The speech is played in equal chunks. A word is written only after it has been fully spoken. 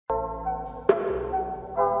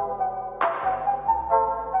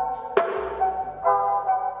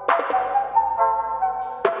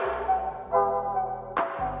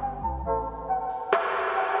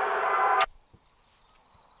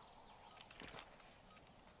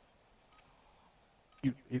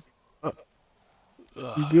You, uh,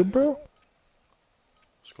 you good, bro?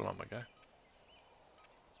 What's going on, my guy?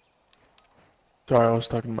 Sorry, I was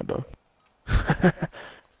talking to my dog.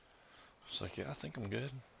 It's like, yeah, I think I'm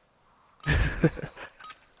good.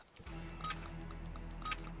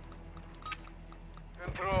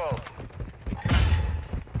 Control.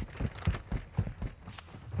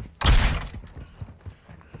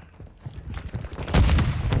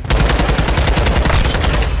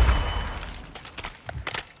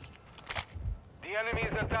 The enemy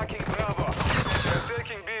is attacking Bravo. They're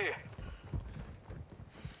taking B.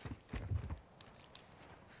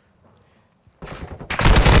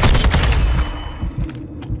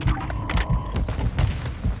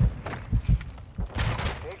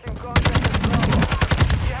 Taking contact with Bravo.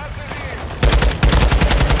 We have the lead.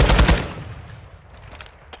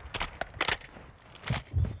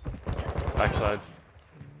 Backside.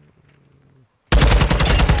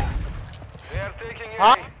 They are taking A.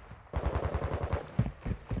 Huh?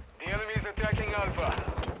 The enemy is attacking Alpha.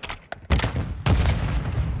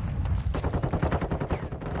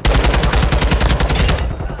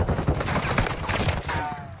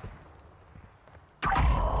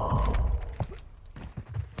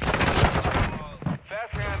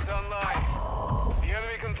 Fast hands online. The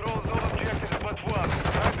enemy controls all objectives but one.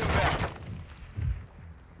 Drive them back.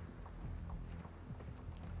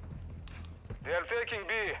 They are taking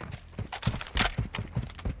B.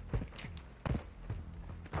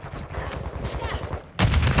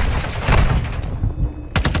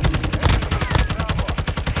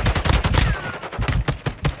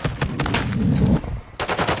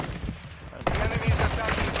 The enemy is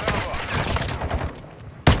attacking Bravo.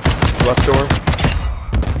 Left door.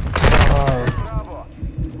 Bravo.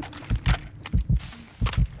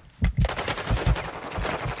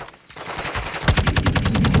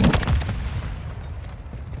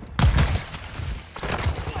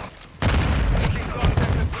 Taking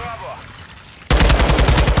contact with Bravo.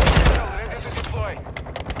 Ready to deploy.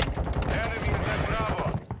 Enemy is at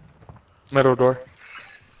Bravo. Middle door.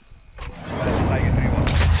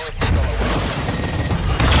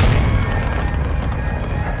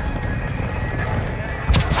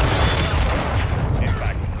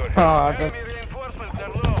 Enemy reinforcements are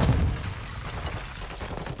low.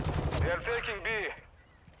 They are taking B.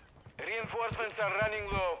 Reinforcements are running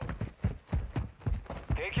low.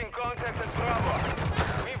 Taking contact at Bravo.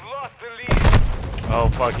 We've lost the lead. Oh,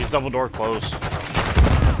 fuck, he's double door close. The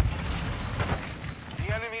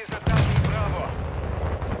enemy is attacking Bravo.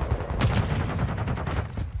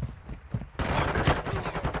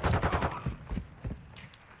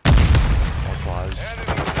 All flies.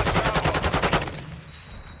 Enemy is at Bravo.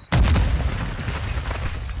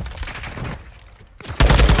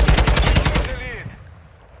 Lose the lead.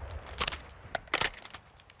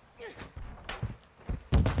 Taking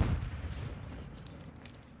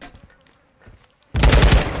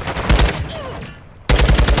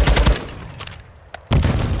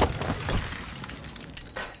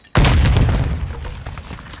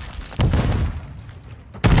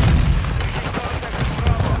contact at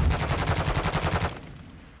Bravo.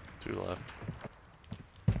 2 left.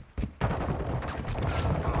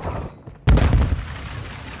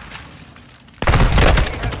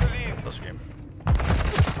 Enemy has the lead. This game.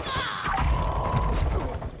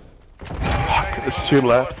 There's 2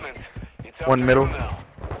 left. It's up One to middle. you now.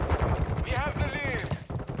 We have the lead.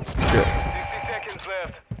 Shit. 60 seconds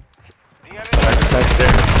left. The enemy Back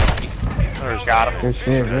there. There's got him. Good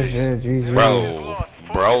shit, GG.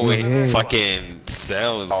 Bro, it fucking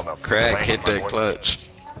sounds crack. Hit that clutch.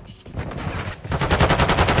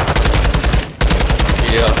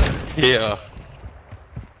 Yeah.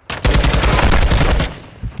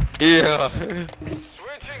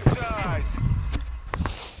 switching sides.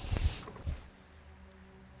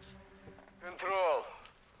 Control.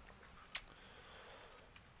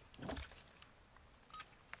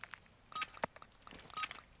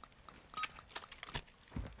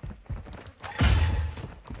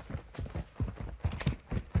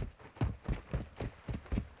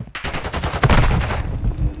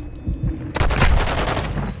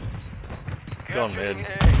 Going mid. Capturing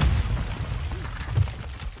A.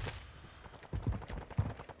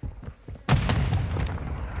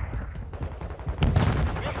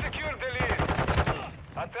 We've secured the lead.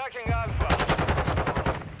 Attacking Alpha.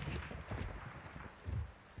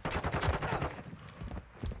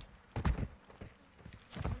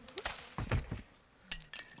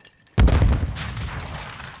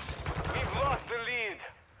 We've lost the lead.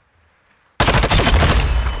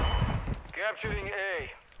 Capturing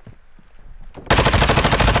A.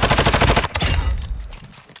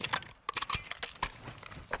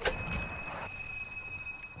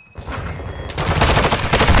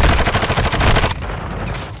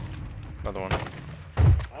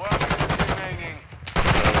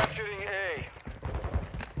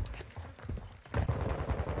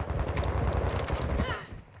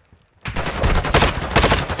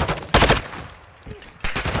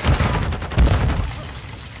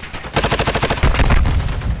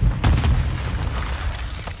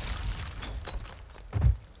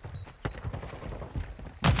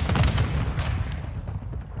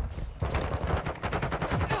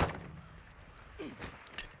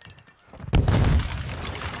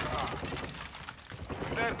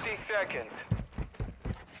 seconds.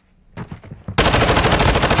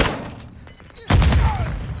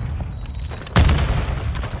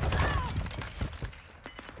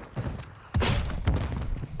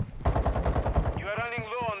 You are running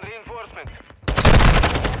low on reinforcements.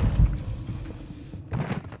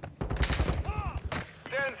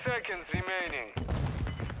 10 seconds remaining.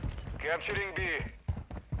 Capturing B.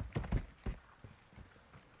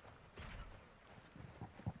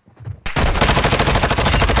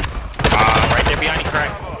 Right there behind you,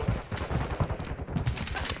 crack. Bravo.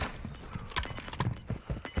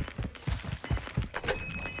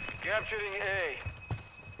 Capturing A.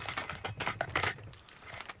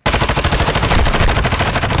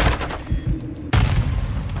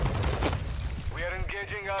 We are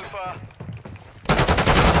engaging Alpha.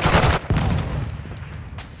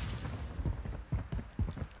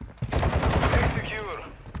 Stay secure.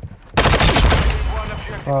 One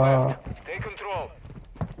objective left. Take control.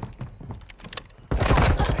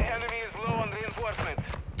 The enemy is low on reinforcements.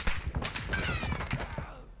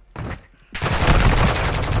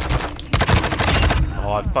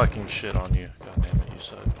 Oh, I fucking shit on you. God damn it, you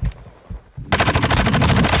said.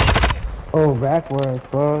 Oh, backwards,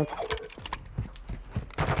 fuck.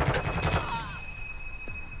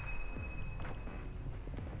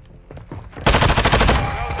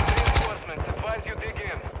 Out of reinforcements. Advise you dig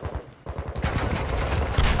in.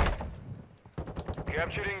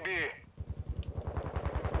 Capturing B.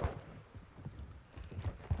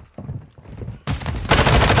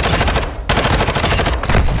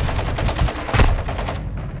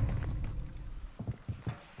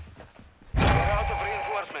 We're out of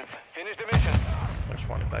reinforcements. Finish the mission. There's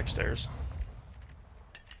one backstairs.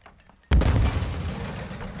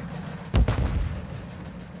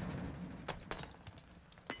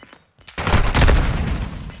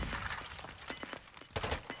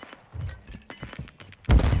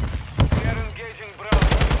 We are engaging Bravo.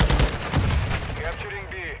 Capturing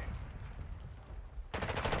B.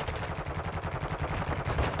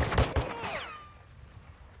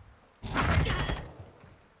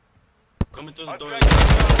 Coming through the door.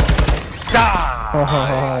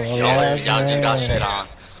 Oh, yeah, Y'all just got man. shit on.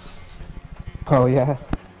 Oh, yeah.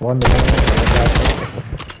 Wonder.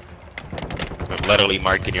 Literally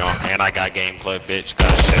marking y'all, and I got gameplay, bitch.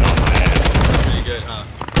 Got shit on my ass. Pretty good, huh?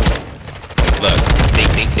 Look,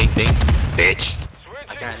 ding, ding, ding, ding, bitch.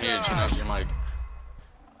 I can't hear you. Turn off your mic.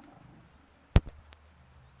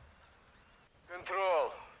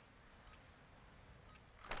 Control.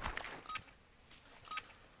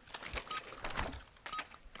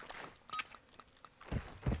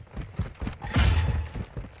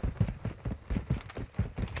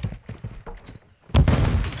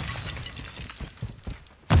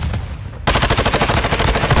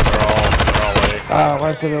 They're all away. Ah,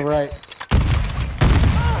 went to the right.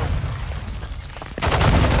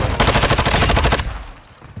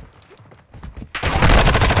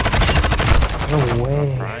 No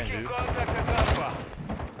way. Ryan, You dude. contacted Alpha.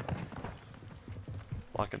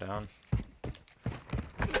 Lock it down.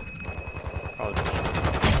 Probably.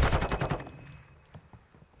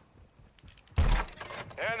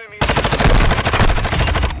 Enemy.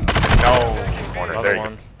 No. Another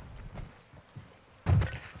one.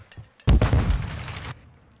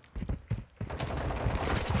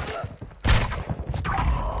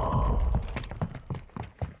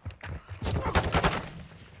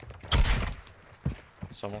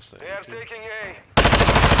 It's almost They there. are taking A.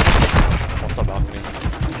 What's the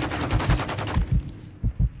balcony?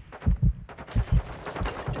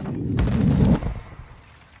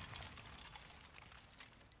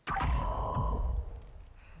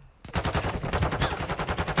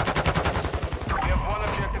 We have one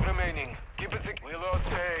objective remaining. Keep it secure. We lost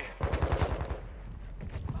A.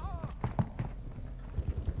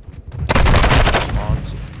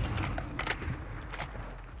 Spawns.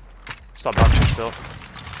 Stop boxing still.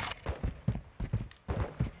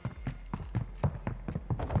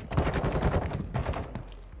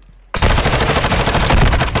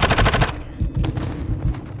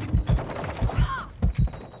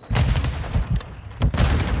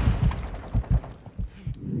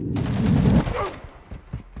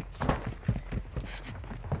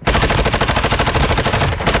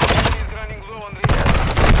 Enemy is running low on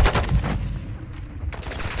reinforcements.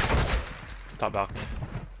 Top balcony.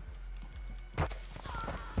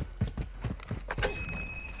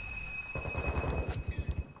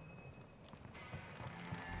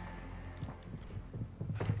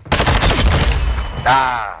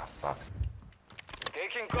 Ah, fuck.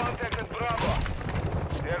 Taking contact at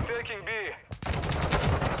Bravo. They are taking B.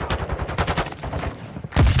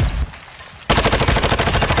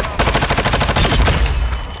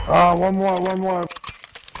 Oh, one more, one more.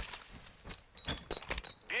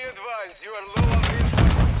 Be advised, you are low on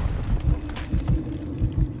reinforcements.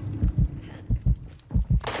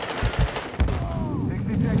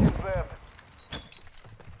 60 seconds left.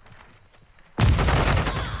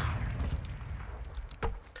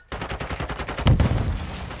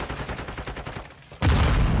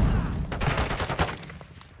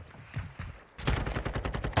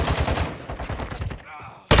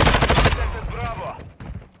 Protected Bravo.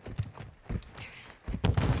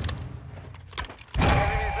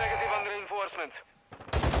 Enemy is negative on reinforcement.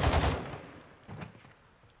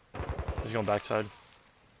 He's going backside.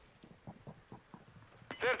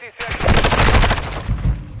 30 seconds.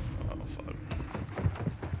 Oh, fuck.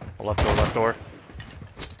 Left door, left door.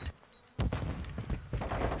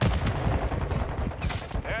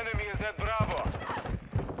 Enemy is at Bravo.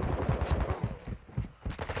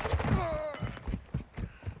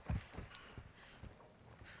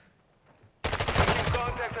 Taking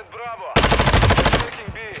contact at Bravo.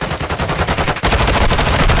 Taking B.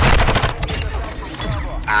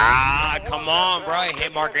 Ah, come on, bro.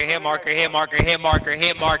 Hit marker, hit marker, hit marker, hit marker,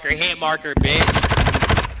 hit marker, hit marker,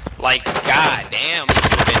 bitch. Like, god damn, he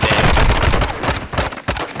should have been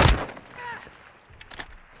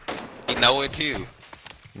dead. You know it too.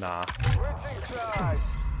 Nah. Switching sides.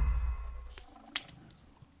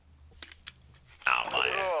 Oh my.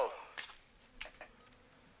 Roll.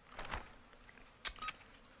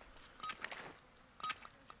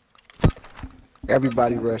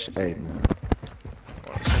 Everybody rush A, man.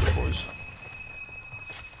 Boys.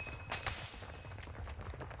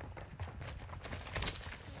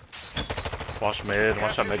 Watch mid,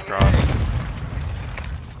 watch that mid cross.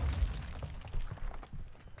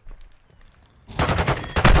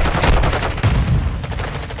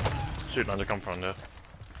 Shooting under come from there.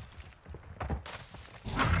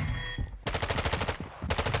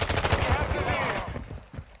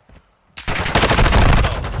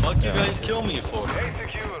 Fuck you guys kill me for? A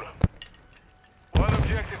secure. One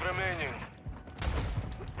objective remaining.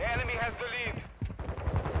 The enemy has the lead.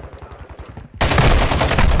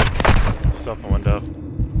 Stuff in the window.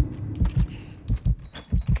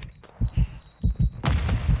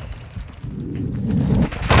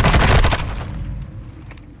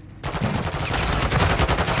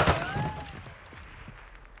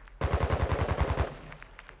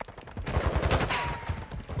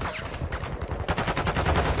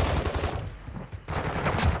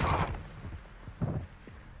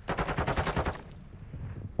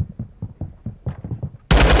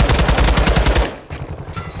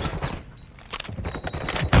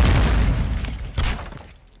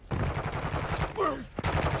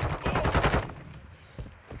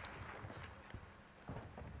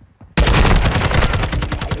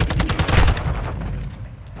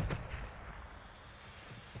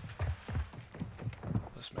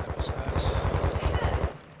 This map is ass.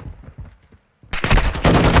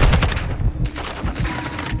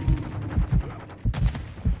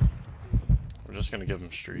 We're just gonna give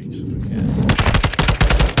him streaks if we can. Enemy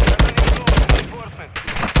low on reinforcement.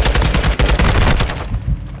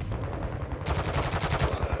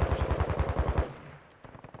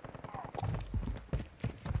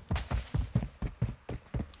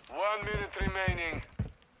 One minute remaining.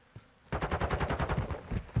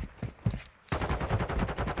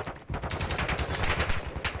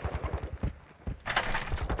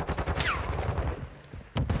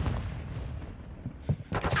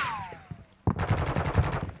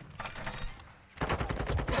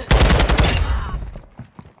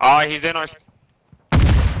 Oh, he's in our.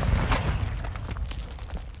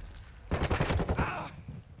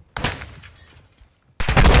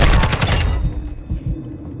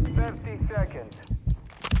 30 seconds.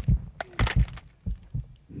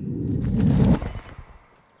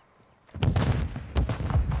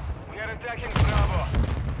 We are attacking Bravo.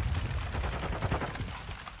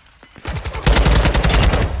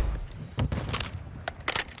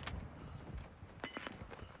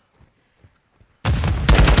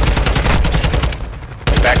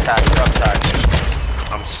 Backside, left side.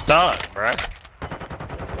 I'm stuck, bruh.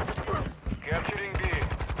 Capturing B.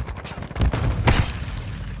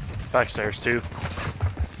 Backstairs too.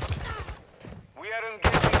 We are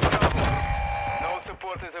engaging Bravo. No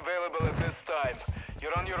support is available at this time.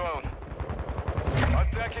 You're on your own.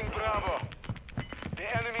 Attacking Bravo. The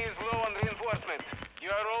enemy is low on reinforcement. You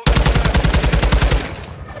are all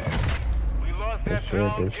we lost that shit,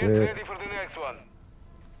 round. good Get shit. ready for the next one.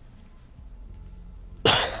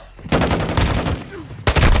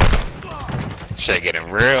 Shit getting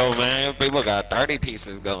real, man. People got 30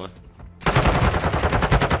 pieces going.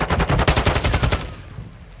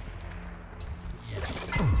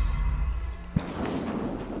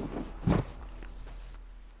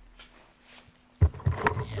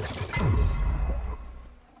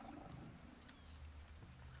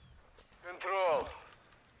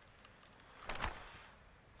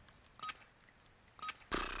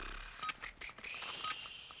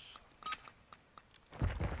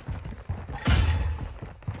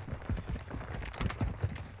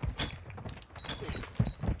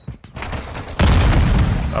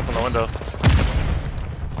 the window.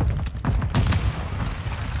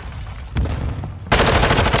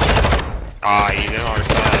 Ah, he's in our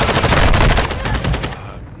side.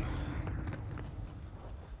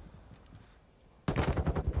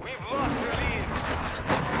 We've lost the lead.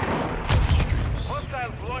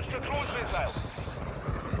 Hostiles launched a cruise missile.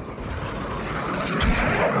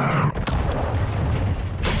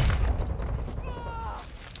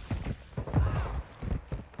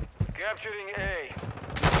 Capturing A.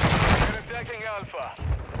 We're attacking Alpha.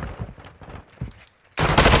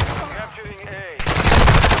 Capturing A.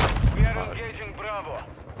 We are engaging Bravo.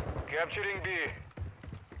 Capturing B.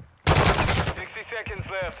 60 seconds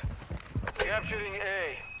left. Capturing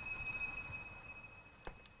A.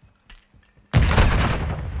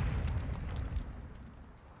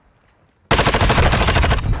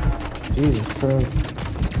 Jesus Christ.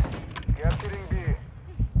 Capturing B.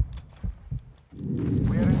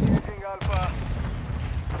 We are engaging Alpha.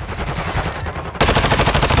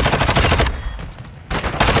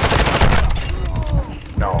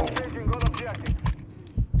 No. Engaging all objectives.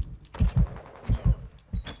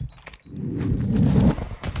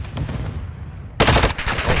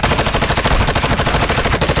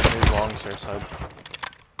 He's long stairs side.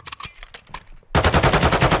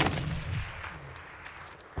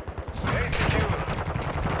 A secure.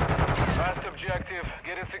 Last objective.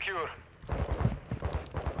 Get it secure.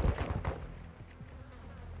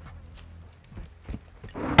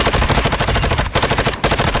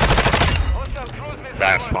 Hostile cruise missile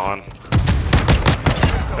Back launched. spawn.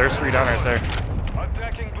 There's 3 down right there.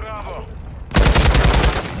 Attacking Bravo.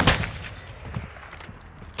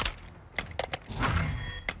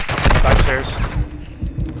 Backstairs.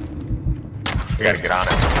 We gotta get on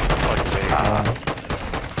it. Fucking big.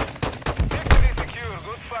 Victory secure.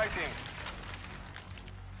 Good fighting.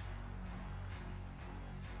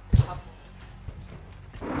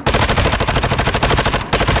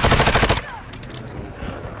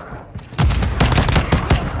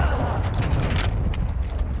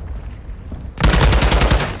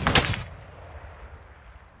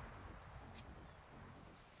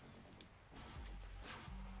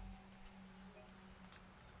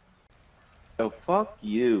 So fuck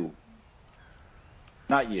you.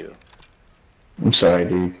 Not you. I'm sorry,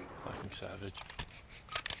 dude. Fucking savage.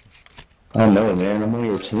 I know, man. I'm on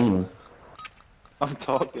your team. I'm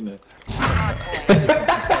talking to.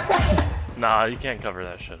 Nah, you can't cover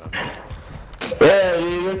that shit up. Yeah,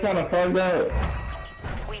 dude. That's kind of fucked up.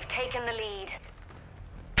 We've taken the lead.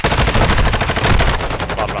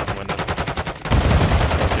 Bob out the window.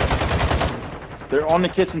 They're on the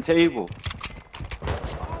kitchen table.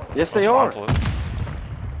 Yes, they are.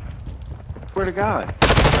 Swear to God.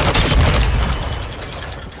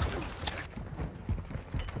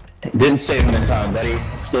 Didn't save him in time, buddy.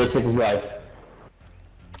 Still took his life.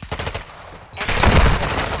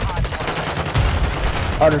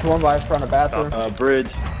 Oh, there's one right in front of bathroom.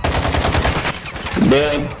 Bridge.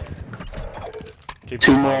 Dead. Keep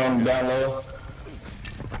 2 more on down low.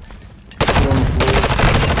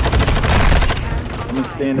 I'm gonna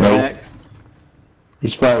stand in Nope. next.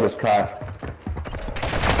 He's probably his car.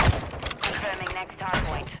 Confirming next hard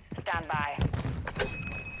point. Stand by.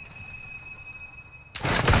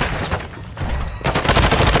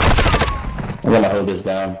 I'm gonna hold this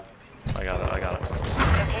down. I got it, I got it.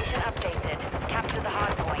 Location updated. Capture the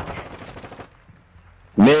hard point.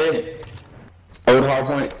 Mid. Old hard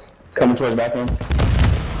point. Coming towards back end.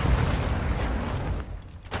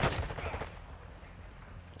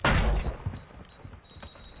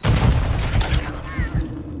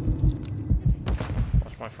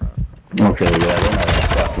 Watch my front. Okay, yeah, they're not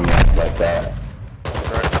fucking up like that.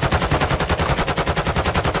 Right.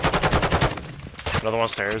 Another one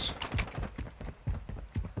stairs.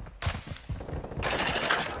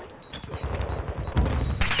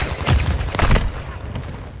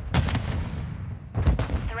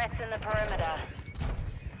 Threats in the perimeter.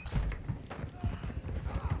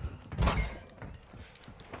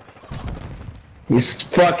 He's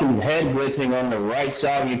fucking head blitzing on the right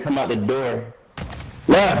side when you come out the door.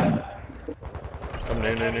 Left! Come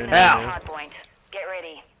new. Hard point. Get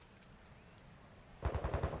ready.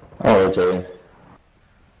 Oh, it's a...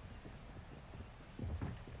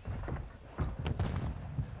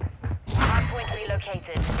 Hard point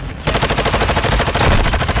relocated.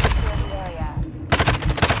 Secure the area.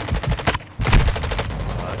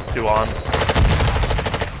 2 on.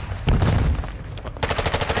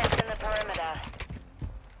 Threats in the perimeter.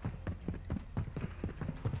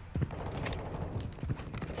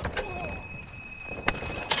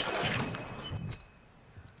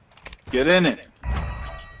 Get in it.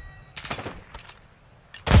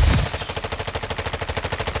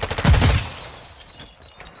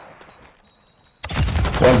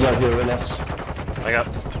 One's up here with us. I got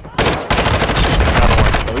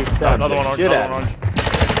Oh, he stabbed another the one orange. shit Another out one of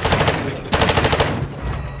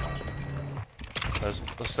orange.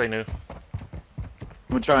 Let's stay new. me. I'm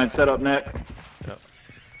gonna try and set up next. Yep.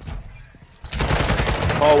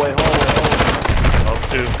 Hallway. Oh,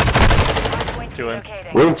 two. Hardpoint Two in.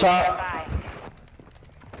 relocating. We're top. Standby.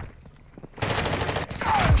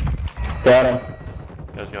 Got him.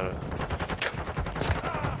 You guys got it.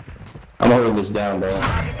 I'm holding this down, bro.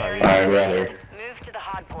 Target area Alright, we're out located. here. Move to the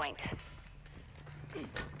hard point.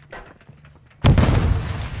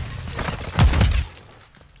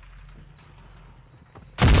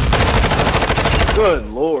 Good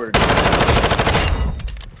lord.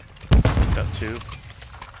 Got two.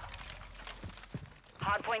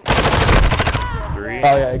 Hard point. Three.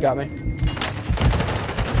 Oh yeah, you got me.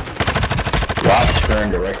 Lock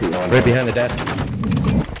turned directly on. Right behind the desk.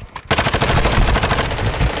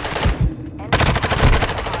 Hard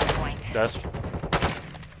point. Desk.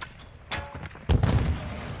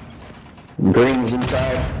 Green's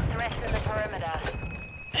inside. Threats in the perimeter.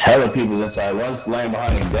 Hella people's inside. One's laying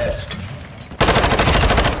behind the desk.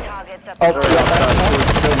 Targets up Oh, the Sorry,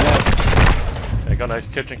 yeah, go next. Hey, go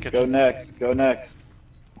next. Kitchen. Go next. Go next.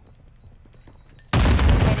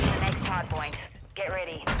 Locating the next hard point. Get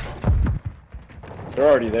ready. They're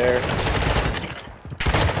already there.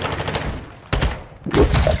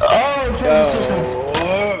 Oh, system.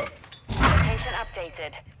 Location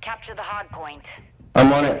updated. Capture the hard point.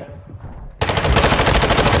 I'm on it.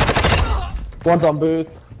 One's on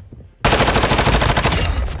booth.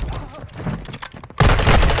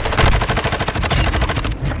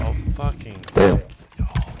 Oh, fucking. Damn.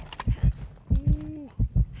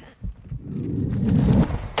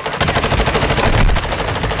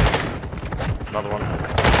 Another one.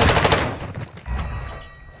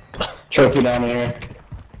 Trophy down here.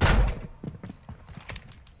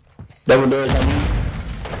 Double doors on me.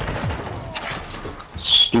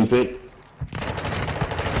 Stupid.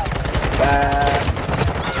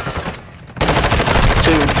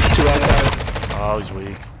 Two outside. Oh, he's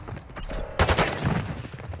weak.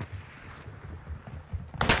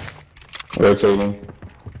 Rotating.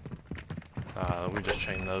 We just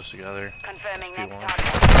chained those together. Confirming Keep next on.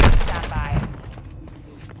 target. Stand by.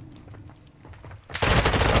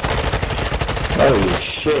 Holy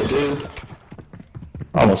shit, dude.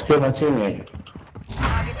 Almost killed my teammate.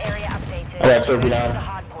 Target area updated. I got trophy Move to down. the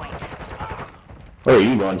hard point. Where are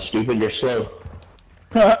you going, stupid? You're slow.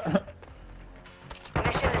 Mission is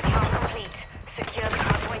now complete. Secure the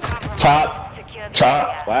hard point compromise. Top. Secure the Top.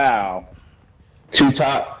 area. Wow. Two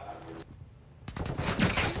top.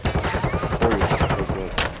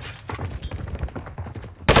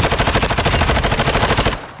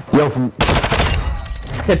 Yo, from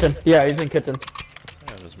Kitchen. Yeah, he's in kitchen.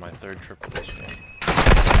 That was my third trip of this game.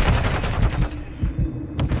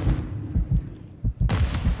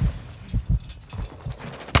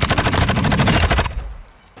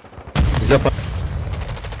 He's up.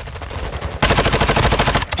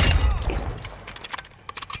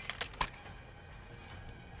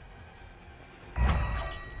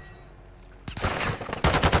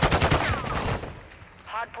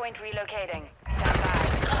 Hard point relocating. Stand by.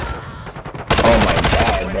 oh my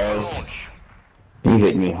god, bro. You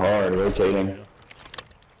hit me hard, rotating.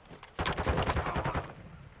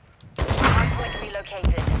 Hard point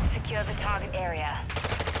relocated. Secure the target area.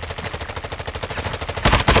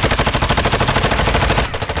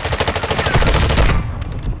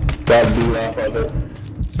 Got beat off of it.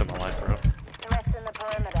 Set my life, bro. Threats in the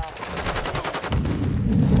perimeter.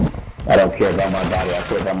 I don't care about my body, I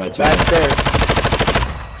care about my team. Back there.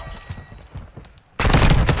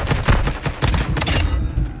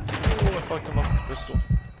 Ooh, I fucked him up with the pistol.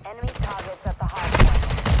 Enemy targets at the hard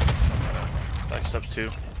point. Back steps two.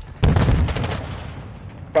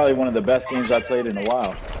 Probably one of the best games I played in a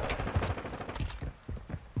while.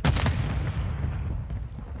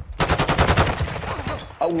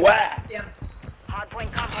 Oh, wow. Hard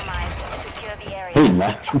point compromised. Secure the area. He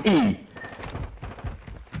knocked me.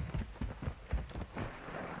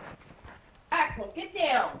 Get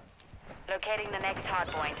down. Locating the next hard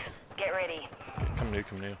point. Get ready. Come new,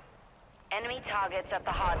 come new. Enemy targets at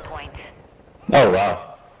the hard point. Oh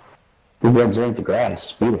wow. He runs right the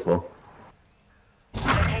grass. Beautiful.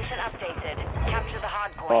 Location updated. Capture the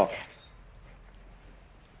hard point. Oh.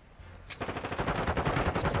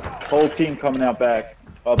 Whole team coming out back.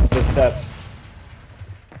 Up the steps.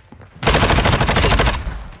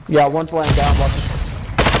 Yeah, one's laying down. Watching.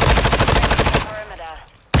 Perimeter.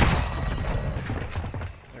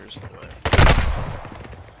 There's no way.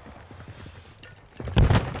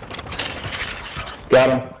 Got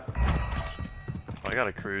him. I got got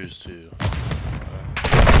a cruise too.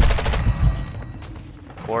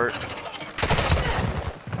 Port.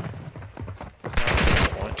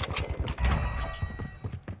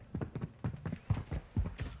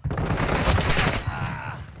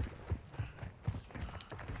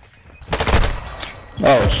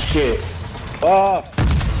 Oh shit. Oh,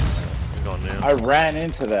 I'm going new. I ran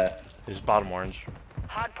into that. He's bottom orange.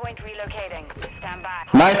 Hardpoint relocating. Stand by.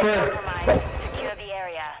 Sniper! Compromise. Secure the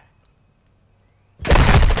area.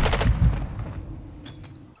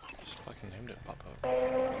 Just fucking named it pop up.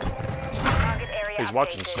 Target area He's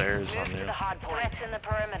watching updated. stairs Move on to you. the hardpoint. Threats in the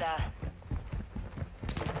perimeter.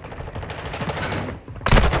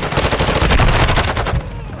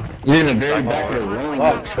 He's in the very back of the room,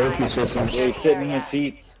 like trophy systems. Yeah, he's sitting in the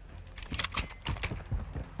seats.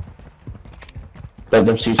 Let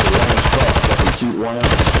them seats are long as fuck. Let them seat one.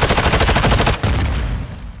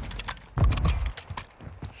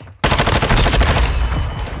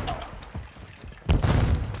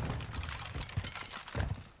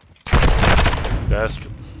 Desk.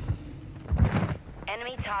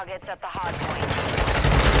 Enemy targets at the hardpoint.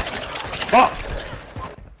 Fuck!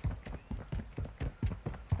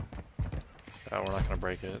 Oh, we're not gonna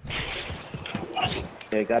break it.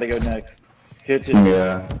 Okay, gotta go next. Kitchen.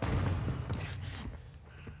 Yeah.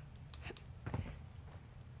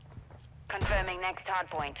 Confirming next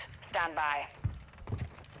hardpoint. Stand by.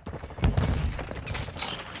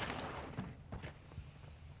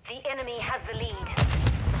 The enemy has the lead.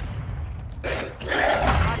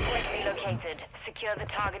 Hardpoint relocated. Secure the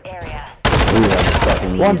target area. Ooh, that's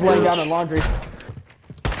fucking One's laying bitch. down in laundry.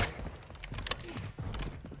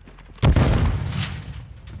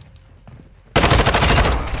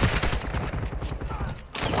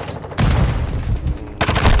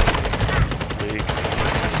 Leak.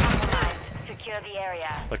 Compromised. Secure the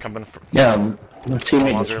area. They're coming from. Yeah, my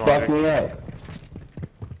teammate Laundry, just fucked laundry. me up.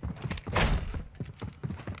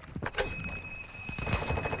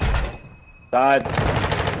 Died.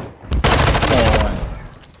 Come on.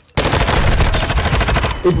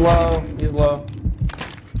 He's low. He's low.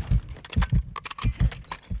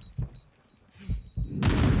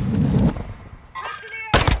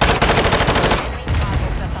 Enemy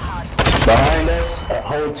targets at the hardpoint. Behind us, a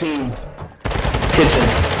whole team. Kitchen.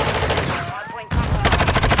 Hardpoint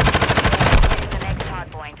compromised. The next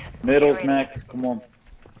hardpoint. Middle's Secure it. next. Come on.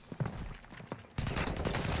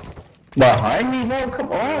 Behind me, bro? Come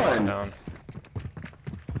Down. on. Down.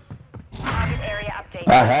 Target area update.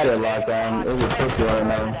 I had it locked down. It was a tricky right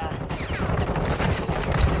now.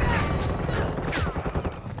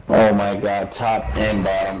 Oh my god, top and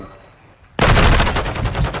bottom.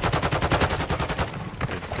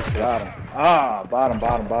 Got him. Ah, bottom.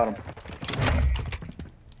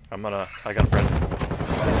 I got a friend.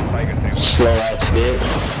 Slow ass bitch.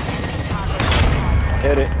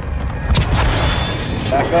 Hit it.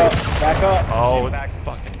 Back up. Oh, it's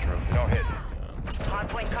fucking trophy. No hit.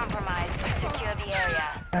 Hardpoint compromised. Secure the area.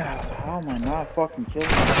 How am I not fucking killing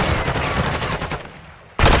him?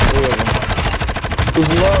 He's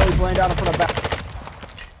low. He's laying down in front of back.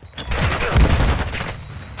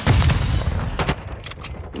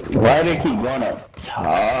 Why do they keep going up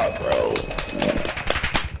top, bro?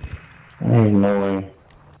 Ain't no way.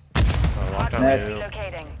 Locked on Next. you.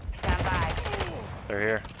 Relocating. Stand by. They're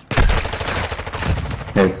here.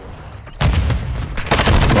 Hey.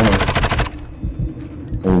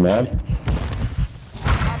 Are you mad?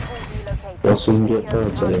 Hardpoint relocated. Guess we can get her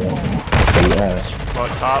today. Yes. Box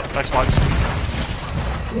top. Next box.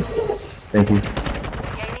 Thank you.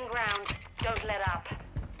 Gaining ground. Don't let up.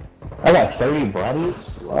 I got 30 bodies?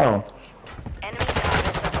 Wow. Enemy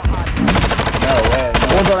targets at the hardpoint. No way. No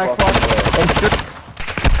One's on Xbox.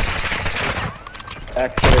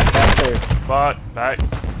 Back there. Spot. Back.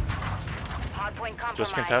 Hardpoint compromised.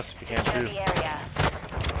 Just contest if you can Secure too. the area.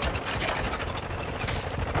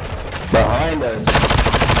 Behind us.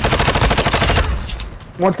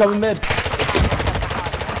 One's coming mid.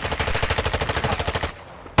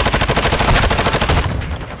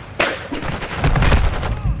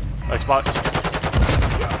 Next box.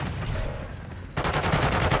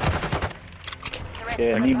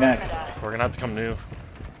 Yeah, need next. We're gonna have to come new.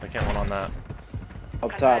 They can't win on that.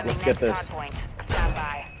 Up top. Let's get this. Hardpoint. Stand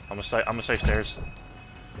by. I'm gonna stay stairs.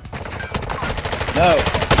 No.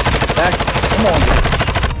 Back. Come on.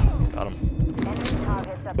 Got him. Enemy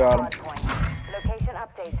targets at the Got him. hardpoint. Location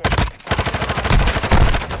updated.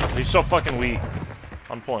 He's so fucking weak.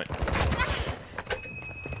 On point.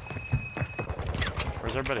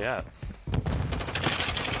 Where's everybody at?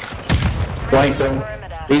 Flank him.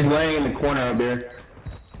 Perimeter. He's laying in the corner up here.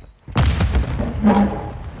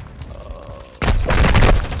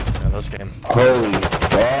 Yeah, let's game. Holy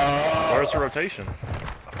fuck. Where's the rotation?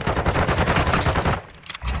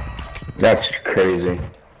 That's crazy.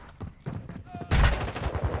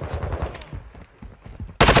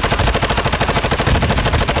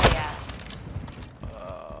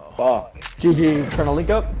 Fuck. GG, trying to link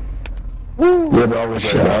up? Yeah, but always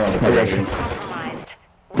shut up. I got you. Compromised.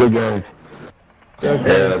 Good game. Yeah,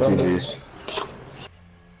 GG's.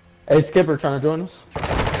 Hey, Skipper, trying to join us?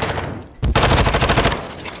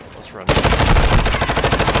 Let's run.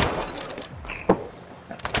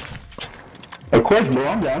 Of course, bro,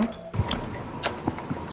 I'm down.